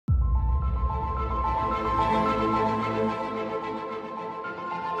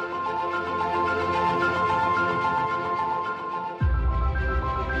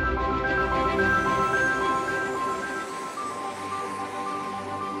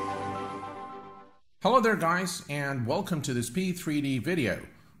Hello there guys, and welcome to this P3D video.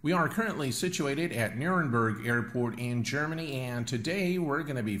 We are currently situated at Nuremberg Airport in Germany, and today we're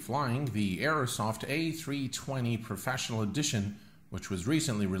going to be flying the Aerosoft A320 Professional Edition, which was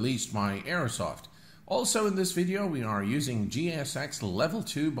recently released by Aerosoft. Also in this video we are using GSX Level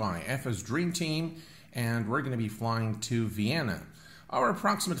 2 by FS Dream Team, and we're going to be flying to Vienna. Our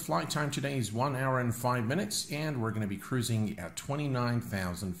approximate flight time today is 1 hour and 5 minutes, and we're going to be cruising at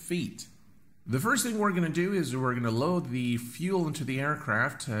 29,000 feet. The first thing we're going to do is we're going to load the fuel into the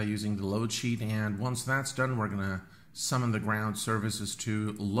aircraft using the load sheet, and once that's done we're going to summon the ground services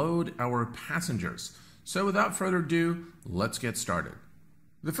to load our passengers. So without further ado, let's get started.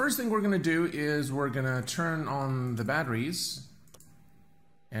 The first thing we're going to do is we're going to turn on the batteries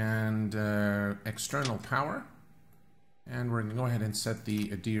and external power, and we're going to go ahead and set the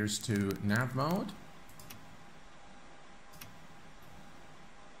adheres to nav mode.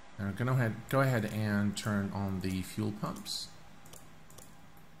 I'm going to go ahead and turn on the fuel pumps.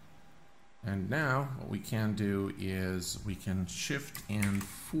 And now what we can do is we can shift and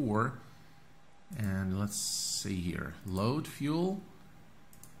 4, and let's see here, load fuel,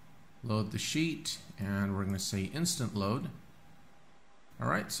 load the sheet, and we're going to say instant load.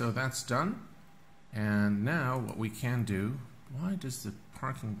 Alright, so that's done. And now what we can do, why does the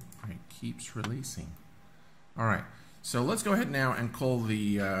parking brake keeps releasing? Alright. So let's go ahead now and call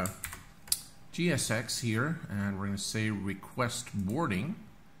the GSX here, and we're going to say request boarding.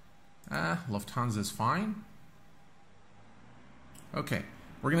 Lufthansa is fine. Okay,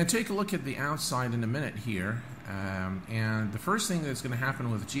 we're going to take a look at the outside in a minute here, and the first thing that's going to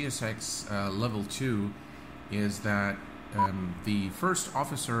happen with GSX Level 2 is that the first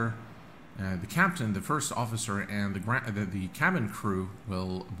officer, the captain, the first officer, and the cabin crew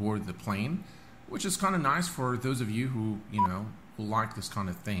will board the plane, which is kind of nice for those of you who, who like this kind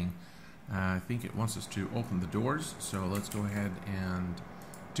of thing. I think it wants us to open the doors, so let's go ahead and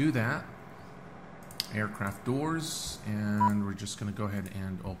do that. Aircraft doors, and we're just going to go ahead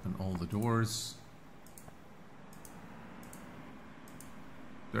and open all the doors.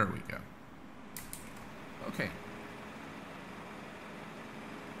 There we go. Okay.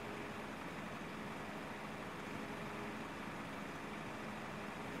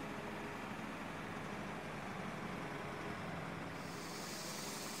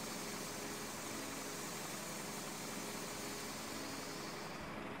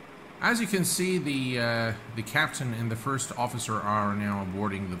 As you can see, the captain and the first officer are now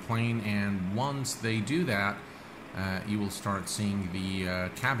boarding the plane, and once they do that, you will start seeing the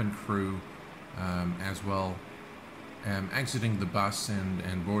cabin crew as well exiting the bus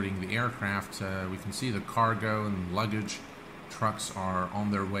and boarding the aircraft. We can see the cargo and luggage trucks are on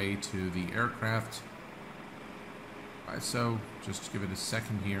their way to the aircraft. Right, so just give it a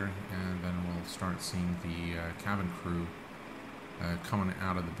second here, and then we'll start seeing the cabin crew coming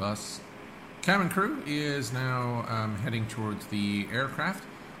out of the bus. Cabin crew is now heading towards the aircraft.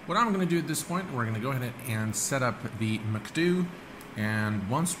 What I'm going to do at this point, we're going to go ahead and set up the McDo, and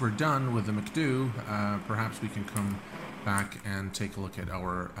once we're done with the McDo, perhaps we can come back and take a look at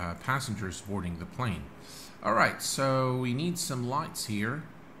our passengers boarding the plane. Alright, so we need some lights here.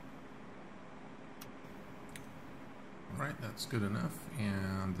 Alright, that's good enough,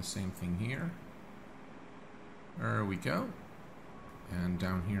 and the same thing here. There we go. And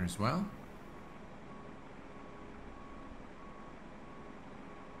down here as well.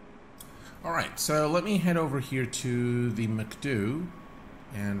 Alright, so let me head over here to the McDo,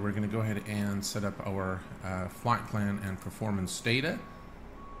 and we're going to go ahead and set up our flight plan and performance data.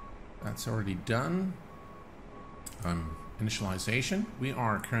 That's already done. Initialization. We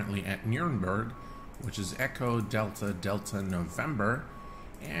are currently at Nuremberg, which is Echo Delta Delta November,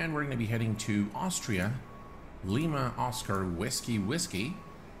 and we're going to be heading to Austria, Lima Oscar Whiskey Whiskey.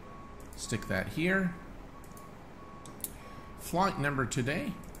 Stick that here. Flight number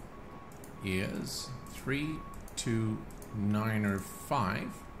today is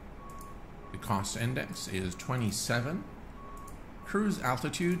 3295. The cost index is 27. Cruise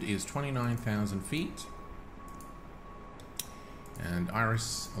altitude is 29,000 feet. And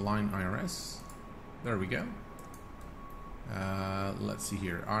align IRS. There we go. Let's see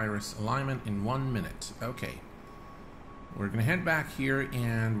here. Iris alignment in 1 minute. Okay. We're going to head back here,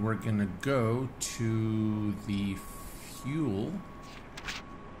 and we're going to go to the fuel.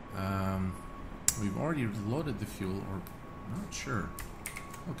 We've already loaded the fuel, or not sure.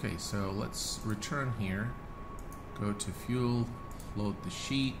 Okay, so let's return here. Go to fuel, load the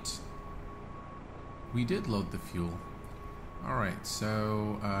sheet. We did load the fuel. Alright,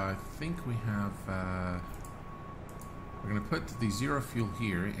 so I think we have We're going to put the zero fuel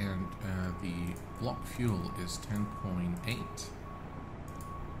here, and the block fuel is 10.8.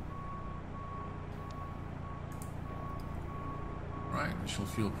 Right, initial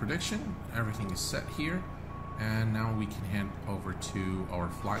fuel prediction. Everything is set here. And now we can head over to our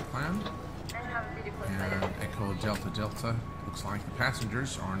flight plan. And Echo Delta Delta. Looks like the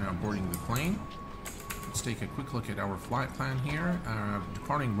passengers are now boarding the plane. Let's take a quick look at our flight plan here.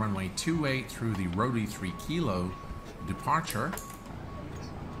 Departing runway 28 through the Rody 3 Kilo departure.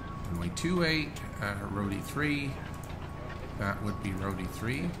 Runway 28, Rody 3. That would be Rody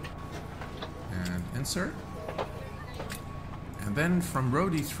 3. And insert. And then from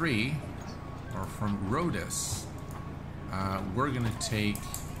Rody 3, or from Rodus, we're going to take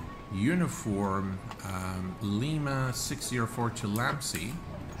uniform Lima 604 to Lampsey.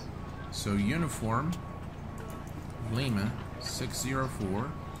 So uniform Lima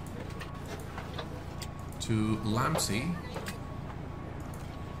 604 to Lampsey.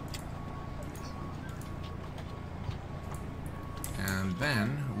 And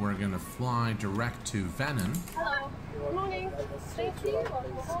then we're going to fly direct to Venin. Hello. Good morning. Thank you. Good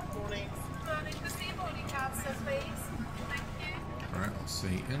morning. Alright, let's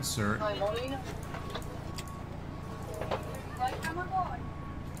see, insert.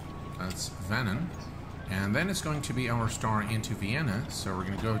 That's Venin. And then it's going to be our star into Vienna. So we're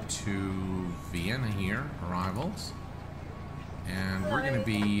going to go to Vienna here, arrivals. And we're going to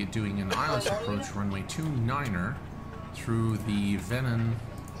be doing an ILS approach runway 29er through the Venin.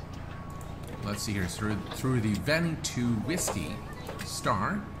 Let's see here, through the Venin 2 Whiskey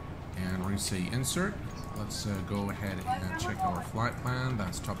star. And we're going to say insert. Let's go ahead and check our flight plan.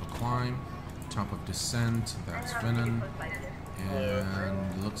 That's top of climb, top of descent, that's Venin.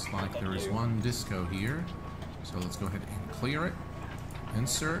 And looks like there is one disco here. So let's go ahead and clear it.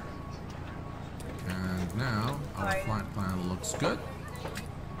 Insert. And now our flight plan looks good.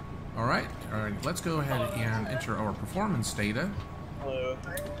 Alright, let's go ahead and enter our performance data.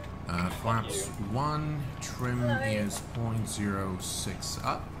 Flaps 1, trim is 0.06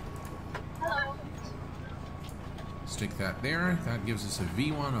 up. Stick that there. That gives us a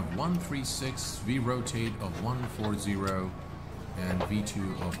V1 of 136, V rotate of 140, and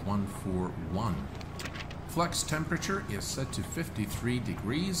V2 of 141. Flex temperature is set to 53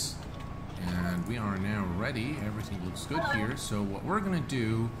 degrees, and we are now ready. Everything looks good here. So what we're going to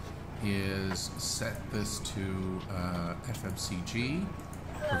do is set this to FMCG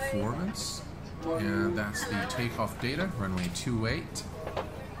performance, and that's the takeoff data, runway 28.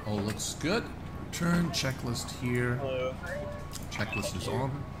 All looks good. Return checklist here. Checklist is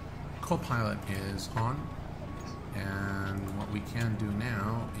on. Copilot is on. And what we can do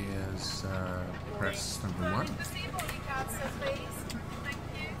now is press number 1.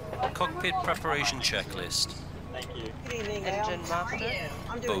 Cockpit preparation checklist. Thank you. Good evening, Engine Master.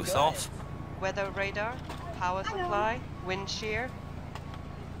 I'm doing Both good. off. Weather radar, power supply, wind shear,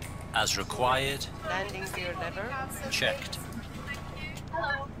 As required. landing gear lever, Checked.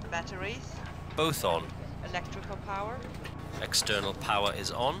 batteries, Both on. electrical power, External power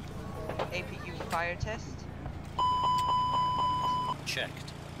is on. APU fire test,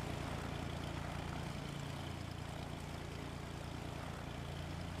 Checked.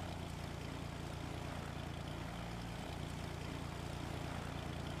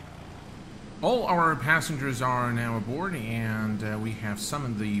 All our passengers are now aboard, and we have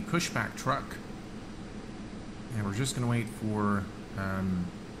summoned the pushback truck. And we're just going to wait for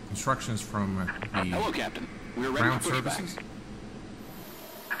instructions from the Hello, Captain. We're ready ground for pushback. services.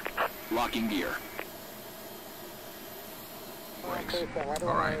 Locking gear. Brakes.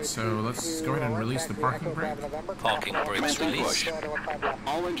 Alright, so let's go ahead and release the parking brake. Parking brakes Commencing released. push.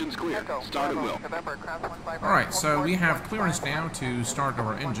 All engines clear. Start at will. Alright, so we have clearance now to start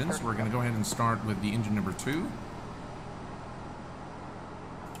our engines. We're going to go ahead and start with the engine number 2.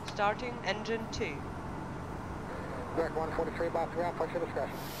 starting engine 2, Direct 143 about 3 out, push your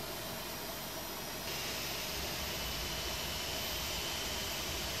discretion.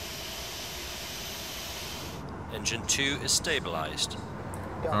 Engine 2 is stabilized.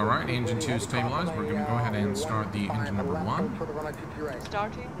 Alright, engine 2 is stabilized. We're going to go ahead and start the engine number 1.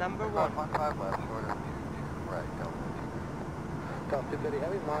 starting number 1, Delta 250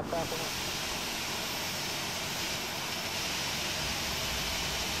 heavy, mod passing.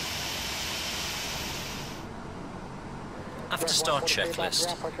 After start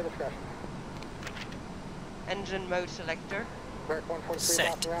checklist. engine mode selector,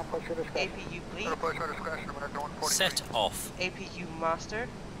 Set. APU bleed, Set off. APU master,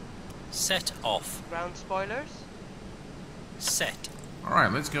 Set off. ground spoilers, Set.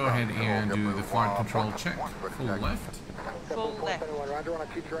 Alright, let's go ahead and do the flight control check. Full left. Full left. Roger, on a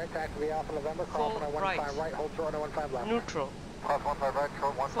 23 right, taxi Alpha November, cross Full 15 right. right, hold short on 15 left. Neutral. Cross 15 right,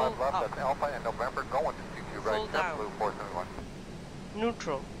 short 15 Full left, up. that's Alpha and November, going to 22 Full right, down. blue 471.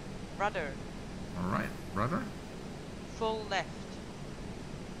 Neutral. Rudder. Alright, rudder. Full left.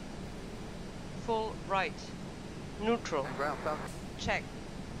 Full right. Neutral. Ground south. Check.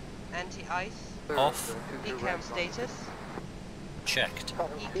 Anti-ice. Off. ECAM status. Checked.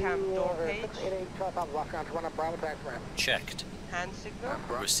 ECAM door page. Checked. Hand signal.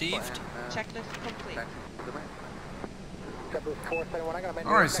 Received. Checklist complete.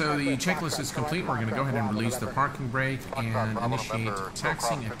 Alright, so the checklist is complete. We're going to go ahead and release the parking brake and initiate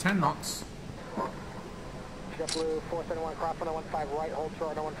taxiing at 10 knots. JetBlue 471, cross 1015 right, hold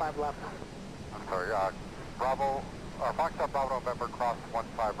short 15 left. I'm sorry, Bravo, Foxtrot Bravo November, cross 15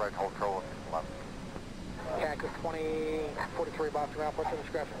 right, hold short left. Cactus 2043, Boston Route, what's your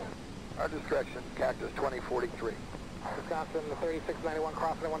discretion? Our discretion, Cactus 2043. Wisconsin 3691,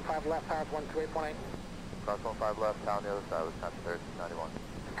 cross 15 left, tires 128.8. Cross 15 left, down the other side, Wisconsin 3691.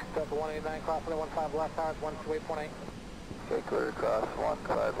 Delta 189, cross 15 left, tires 128.8. Okay, clear across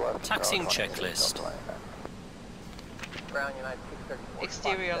 15 left. Taxiing checklist. Ground United 634.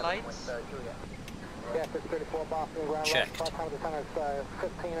 Exterior lights. Yeah, 634 Boston, ground Checked. left. Time of the time is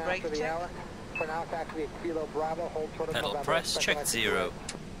 15 Brake after the check. hour. For now, taxi Kilo Bravo, hold short of Pedal November. press. Second Checked light 0.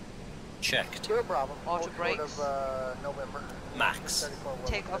 Checked. Kilo Bravo, Auto hold brakes. short of November. Max.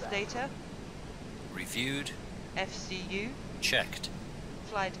 Takeoff data. Reviewed. FCU. Checked.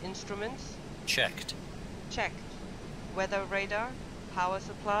 Flight instruments. Checked. Checked. Weather radar. Power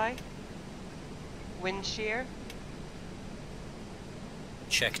supply. Wind shear.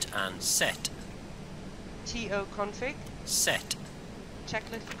 Checked and set. TO config. Set.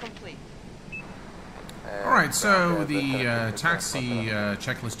 Checklist complete. Alright, so the taxi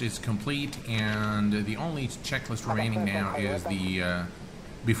checklist is complete, and the only checklist remaining now is the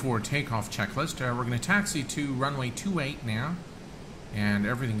before takeoff checklist. We're going to taxi to runway 28 now, and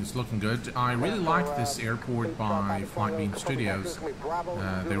everything is looking good. I really like this airport by Flightbeam Studios.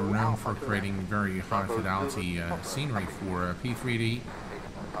 They were known for creating very high fidelity scenery for P3D.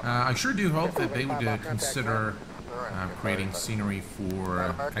 I sure do hope that they would consider creating scenery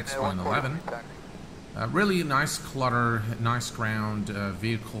for X-Plane 11. Really nice clutter, nice ground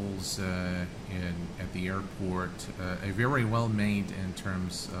vehicles at the airport. A very well made in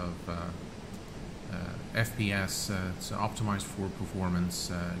terms of FPS. It's optimized for performance.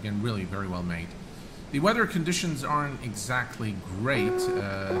 Again, really very well made. The weather conditions aren't exactly great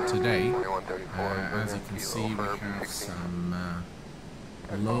today. As you can see, we have some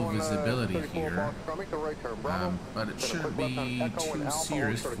low visibility here, but it shouldn't be too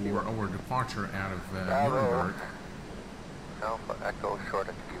serious for our departure out of Nuremberg. Alpha Echo short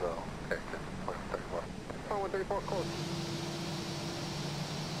of Kilo. Okay, 134 close.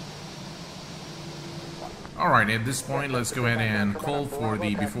 Alright, at this point, let's go ahead and call for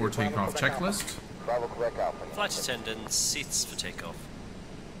the before takeoff checklist. Bravo Quebec Alpha. Flight attendants, seats for takeoff.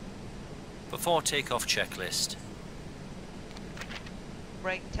 Before takeoff checklist.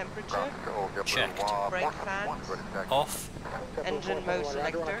 Brake temperature. Checked. Brake fans. Off. Engine mode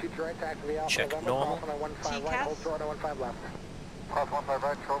selector. Check normal. TCAS.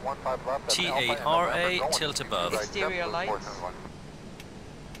 TARA tilt above. Exterior lights.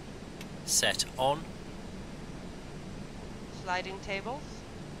 Set on. Sliding tables.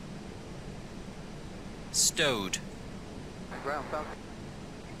 Stowed.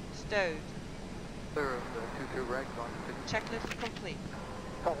 Stowed. Checklist complete.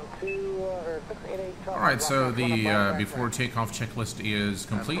 Alright, so the before takeoff checklist is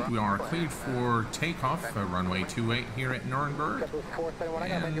complete. We are cleared for takeoff, runway 28 here at Nuremberg.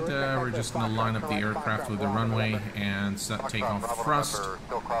 And we're just going to line up the aircraft with the runway and set takeoff thrust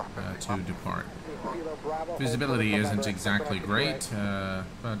to depart. Visibility isn't exactly great,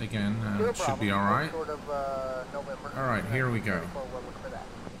 but again, it should be alright. Alright, here we go.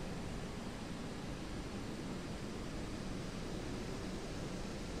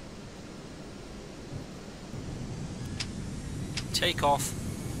 Takeoff.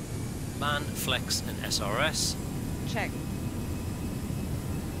 Man, flex, and SRS. Check.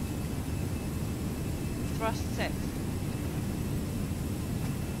 Thrust set.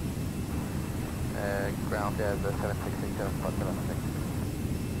 Ground as 7687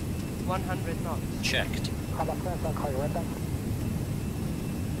 100 knots. Checked.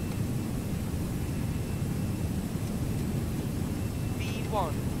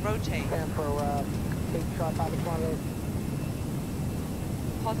 B1. Rotate.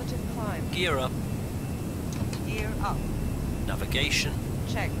 Positive climb. Gear up. Gear up. Navigation.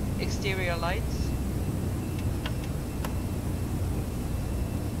 Check. Exterior lights.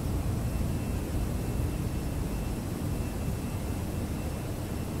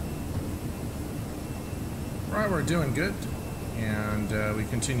 we're doing good, and we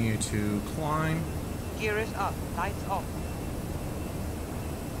continue to climb. Gear is up. Lights off.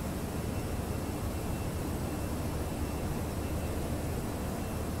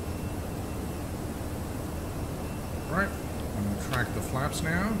 Right, I'm going to track the flaps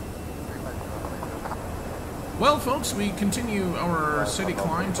now. Well, folks, we continue our steady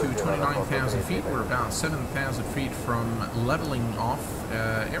climb to 29,000 feet. We're about 7,000 feet from leveling off.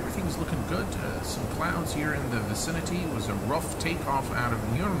 Everything's looking good. Some clouds here in the vicinity. It was a rough takeoff out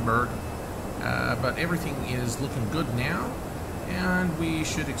of Nuremberg, but everything is looking good now. And we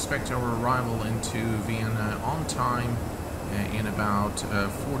should expect our arrival into Vienna on time in about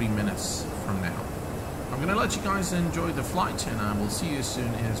 40 minutes from now. I'm going to let you guys enjoy the flight, and I will see you as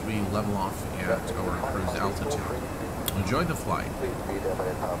soon as we level off at our cruise altitude. Enjoy the flight.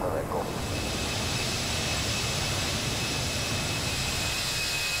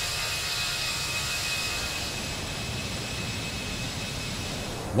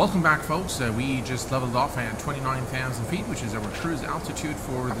 Welcome back, folks. We just leveled off at 29,000 feet, which is our cruise altitude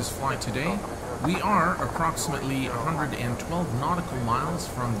for this flight today. We are approximately 112 nautical miles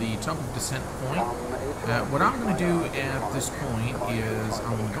from the top of descent point. What I'm going to do at this point is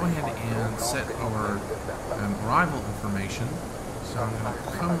I'm going to go ahead and set our arrival information. So I'm going to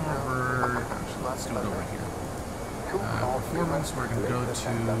come over, actually let's do it over here. Performance, we're going to go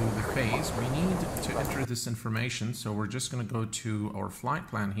to the phase. We need to enter this information, so we're just going to go to our flight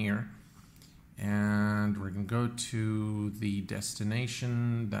plan here. And we're going to go to the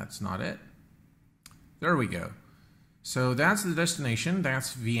destination. That's not it. There we go. So that's the destination.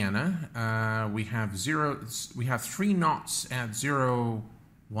 That's Vienna. We have 3 knots at 010.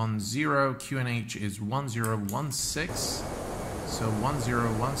 QNH is 1016. So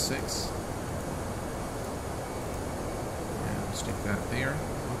 1016. And stick that there.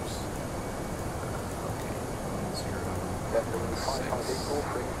 Oops. Okay. 1016.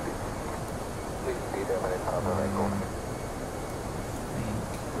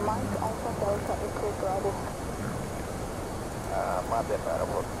 Mike Alpha Delta Echo Bravo.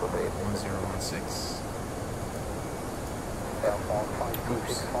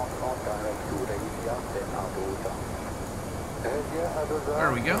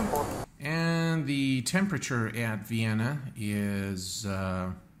 There we go. And the temperature at Vienna is,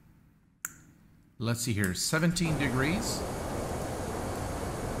 let's see here, 17 degrees.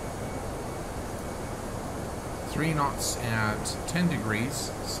 3 knots at 10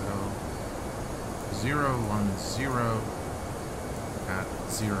 degrees, so 010 at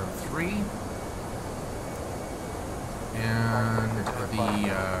 03. And the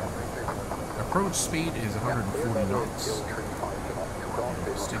approach speed is 140 knots.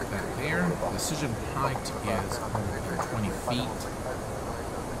 Stick that there. The decision height is 120 feet.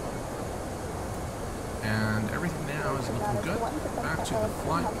 And everything now is looking good. Back to the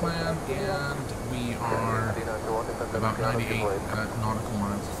flight plan, and we are about 98 nautical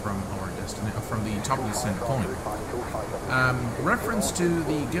miles from our destination, from the top of the descent point. Reference to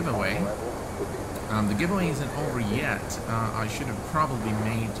the giveaway. The giveaway isn't over yet. I should have probably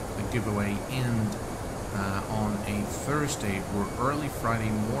made the giveaway end on a Thursday or early Friday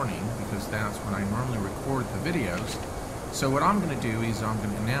morning, because that's when I normally record the videos. So what I'm going to do is I'm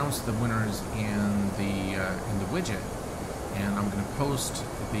going to announce the winners in the widget, and I'm going to post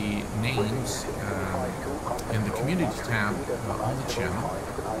the names in the community tab on the channel,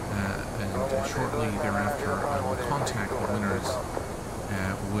 and shortly thereafter I will contact the winners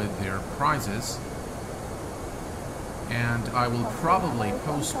with their prizes. And I will probably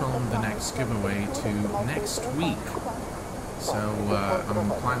postpone the next giveaway to next week. So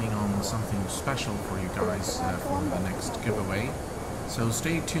I'm planning on something special for you guys for the next giveaway. So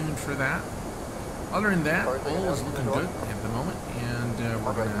stay tuned for that. Other than that, all is looking good at the moment, and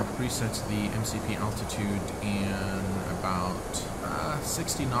we're going to preset the MCP altitude in about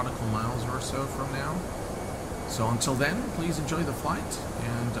 60 nautical miles or so from now. So until then, please enjoy the flight,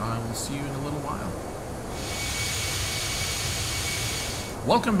 and I will see you in a little while.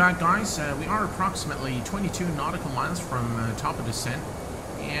 Welcome back, guys. We are approximately 22 nautical miles from top of descent,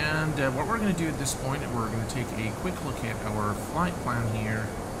 and what we're going to do at this point, we're going to take a quick look at our flight plan here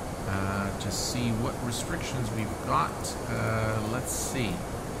to see what restrictions we've got. Let's see.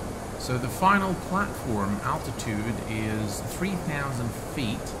 So the final platform altitude is 3,000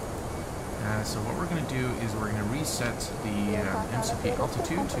 feet. So what we're going to do is we're going to reset the MCP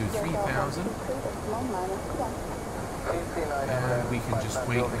altitude to 3,000. And we can just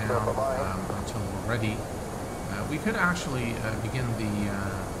wait now until we're ready. We could actually begin the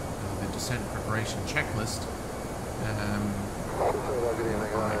descent preparation checklist.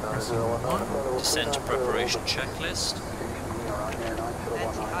 Descent preparation checklist.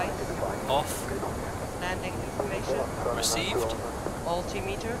 Anti-ice. Off. Landing information. Received.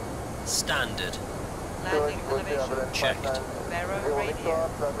 Altimeter. Standard. Landing elevation. Checked. Barrow radio.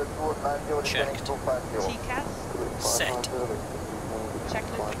 Checked. TCAS. Set.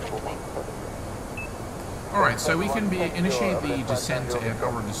 Checklist complete. Alright, so we can initiate the descent at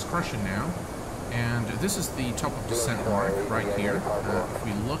our discretion now. And this is the top of descent mark right here. If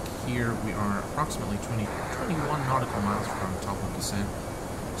we look here, we are approximately 21 nautical miles from top of descent.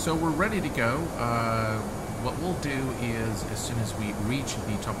 So we're ready to go. What we'll do is, as soon as we reach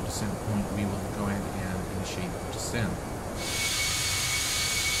the top of descent point, we will go ahead and initiate the descent.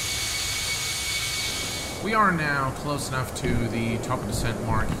 We are now close enough to the top of descent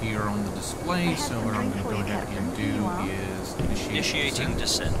mark here on the display, so what I'm going to go ahead and do is Initiating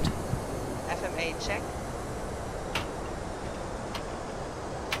descent. FMA check.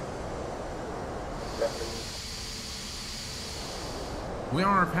 We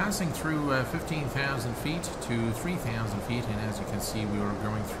are passing through 15,000 feet to 3,000 feet, and as you can see, we are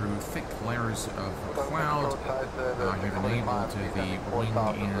going through thick layers of cloud. I have enabled the wing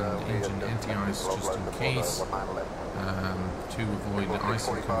and engine anti-ice just in case, to avoid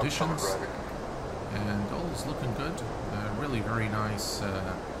icy conditions. And all is looking good. Really very nice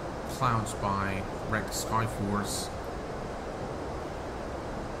clouds by wrecked Skyforce.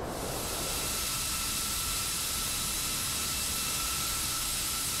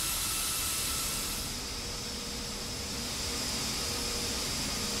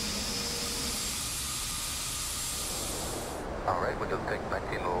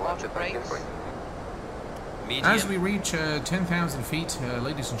 Medium. As we reach 10,000 feet,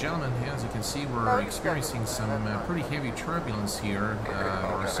 ladies and gentlemen, as you can see, we're experiencing some pretty heavy turbulence here. There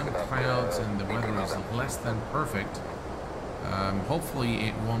are some clouds and the weather is less than perfect. Hopefully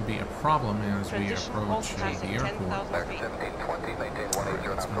it won't be a problem as we approach the airport.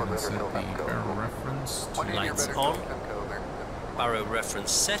 Let's go and set the barrel reference to Lights on. Barrow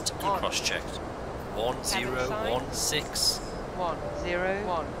reference set and cross-checked. 1016.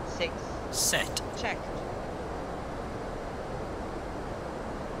 1016. Set. Checked.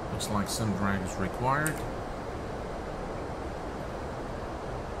 Looks like some drag is required.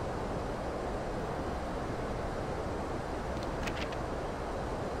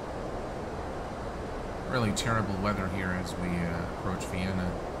 Really terrible weather here as we approach Vienna.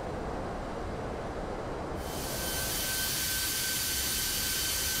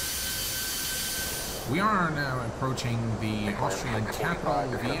 We are now approaching the Austrian capital,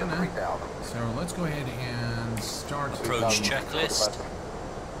 Vienna. So let's go ahead and start. Approach checklist.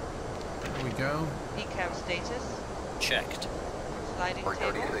 There we go. Decam status. Checked. Sliding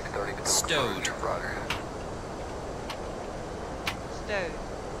table. Stowed. Stowed.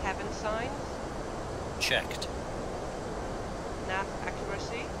 Cabin signs. Checked. Nav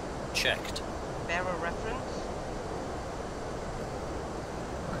accuracy. Checked. Barrow reference.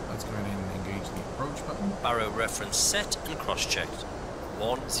 Right, let's go ahead and engage the approach button. Barrow reference set and cross-checked.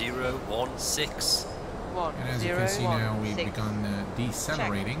 1016. And as you can see now, we've begun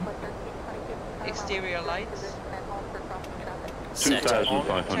decelerating. Exterior lights. Set on.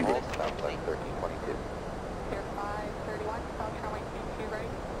 Checklist complete.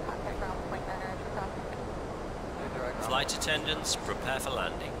 Flight attendants, prepare for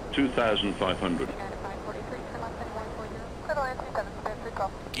landing. 2,500.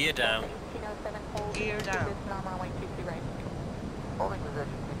 Gear down. Gear down.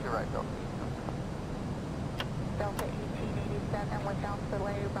 Delta 1887 went down to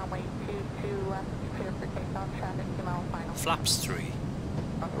delay, runway 22 left, clear for takeoff, traffic 2 miles final. Flaps 3.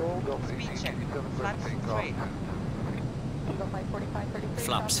 Speed check. Flaps 3. Eagle Flight 4533.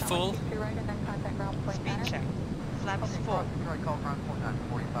 Flaps full. Right, and then contact ground point Speed 9. check. Flaps full.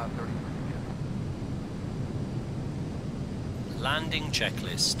 Landing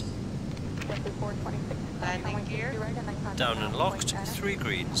checklist. Landing gear. Down and locked, 3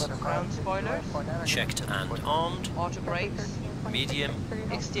 greens. Ground spoilers. Checked and armed. Auto brakes. Medium.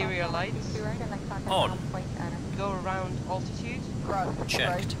 Exterior lights. On. Go around altitude.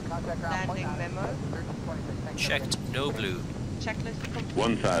 Checked. Landing memo. Checked, no blue. Checklist complete.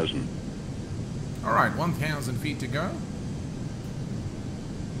 1,000. Alright, 1,000 feet to go.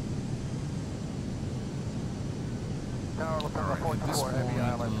 Alright, at this point,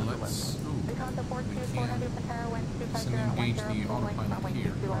 let's engage the autopilot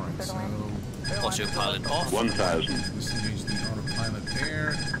here. Alright, so Autopilot off. 1,000. disengage the autopilot there.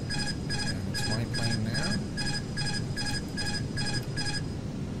 And it's my plane now.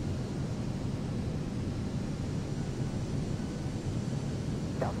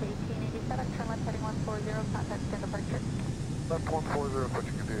 307, turn left heading 140, contact stand departure. Left 140, put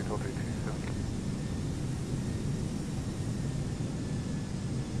your computer until 327.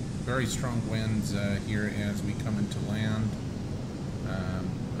 Very strong winds here as we come into land,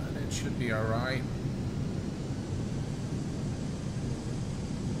 but it should be all right.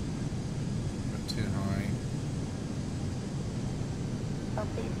 Not too high.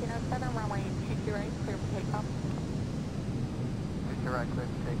 LP-1807, runway 22 right, clear for takeoff. 22 right, clear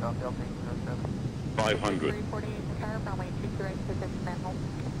for takeoff, LP-1807. 500. 348 tower, runway 22 right, position and hold.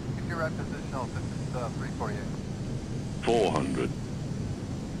 22 right, positional, this is 348. 400.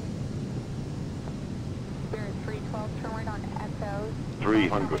 Spirit 312, turn right on SO.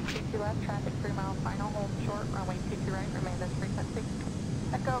 300. 22 left, traffic 3 mile final, hold short, runway 22 right, remain at 360.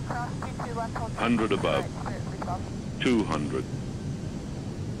 Echo across 22 left, hold 100 above. 200.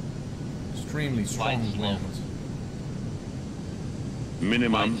 Extremely strong winds.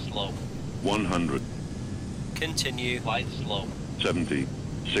 Minimum 100. Continue. 70.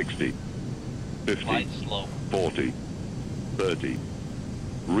 60. 50. 40. 30.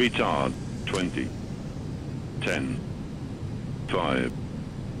 Retard 20. 10. 5.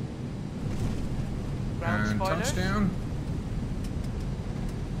 Ground And spoilers. touchdown.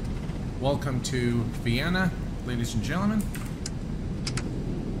 Welcome to Vienna, ladies and gentlemen.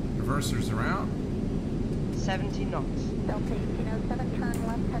 Reversers are out. 70 knots. Delta 1807, turn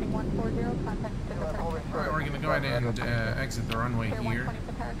left, heading 140, contact stand departure. Alright, we're going to go ahead and exit the runway Clear here. 120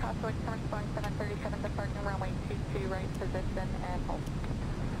 for tower, crossway, turn Boeing 737, departing runway 22 right, position and hold.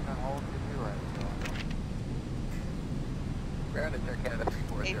 And hold 22 right. Ground at Air Canada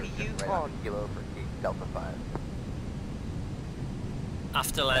 340, APU right on. Kilo for Delta 5.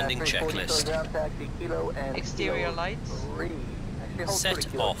 After landing checklist. Ground taxi, Kilo and Exterior Kilo lights. 3. Actually, hold Set 3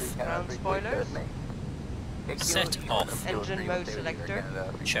 Kilo off. 3, Ground 3, spoilers. Set off. Engine mode selector.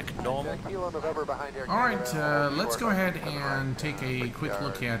 Check normal. Alright, let's go ahead and take a quick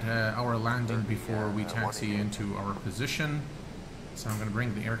look at our landing before we taxi into our position. So I'm going to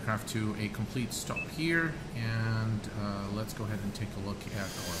bring the aircraft to a complete stop here, and let's go ahead and take a look at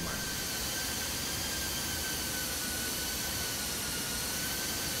our landing.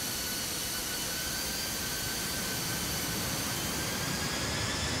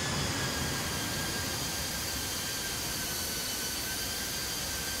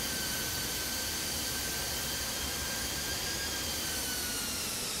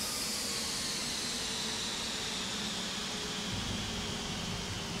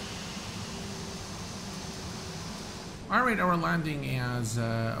 Alright, our landing is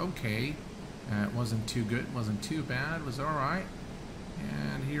okay. It wasn't too good, wasn't too bad, was alright.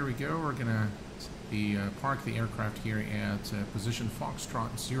 And here we go, we're gonna park the aircraft here at position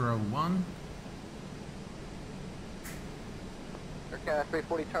Foxtrot 01. Aircraft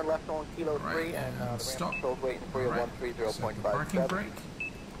 340, turn left on Kilo 3, Right, and the ramp stop. control's waiting for you at Alright, set the 130.57. parking brake.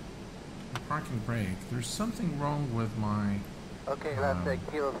 The parking brake. There's something wrong with my Okay, that's a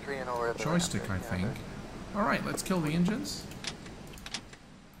Kilo 3 and over at the joystick, I ramp. think. Alright, let's kill the engines.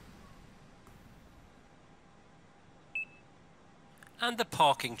 And the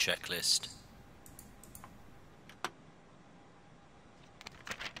parking checklist.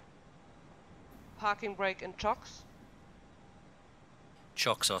 Parking brake and chocks.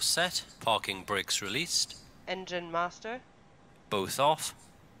 Chocks are set. Parking brakes released. Engine master. Both off.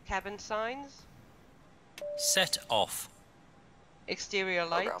 Cabin signs. Set off. Exterior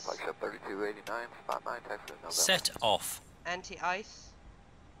Ground lights. flagship 3289, spot 9, Texas, November. Set off. Anti-ice.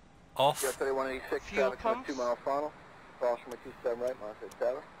 Off. Jet 3186, Fuel traffic pumps. 2 mile final. Cross from 27 right, Monster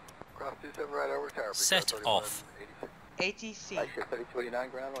Tower. Cross 27 right over tower. Set off. ATC. Flagship 3289,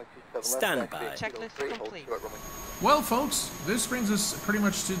 ground, 27 Stand left. by. Checklist complete. Well, folks, this brings us pretty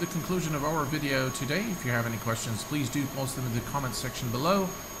much to the conclusion of our video today. If you have any questions, please do post them in the comment section below.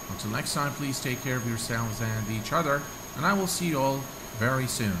 Until next time, please take care of yourselves and each other, and I will see you all very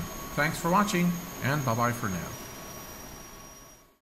soon. Thanks for watching, and bye-bye for now.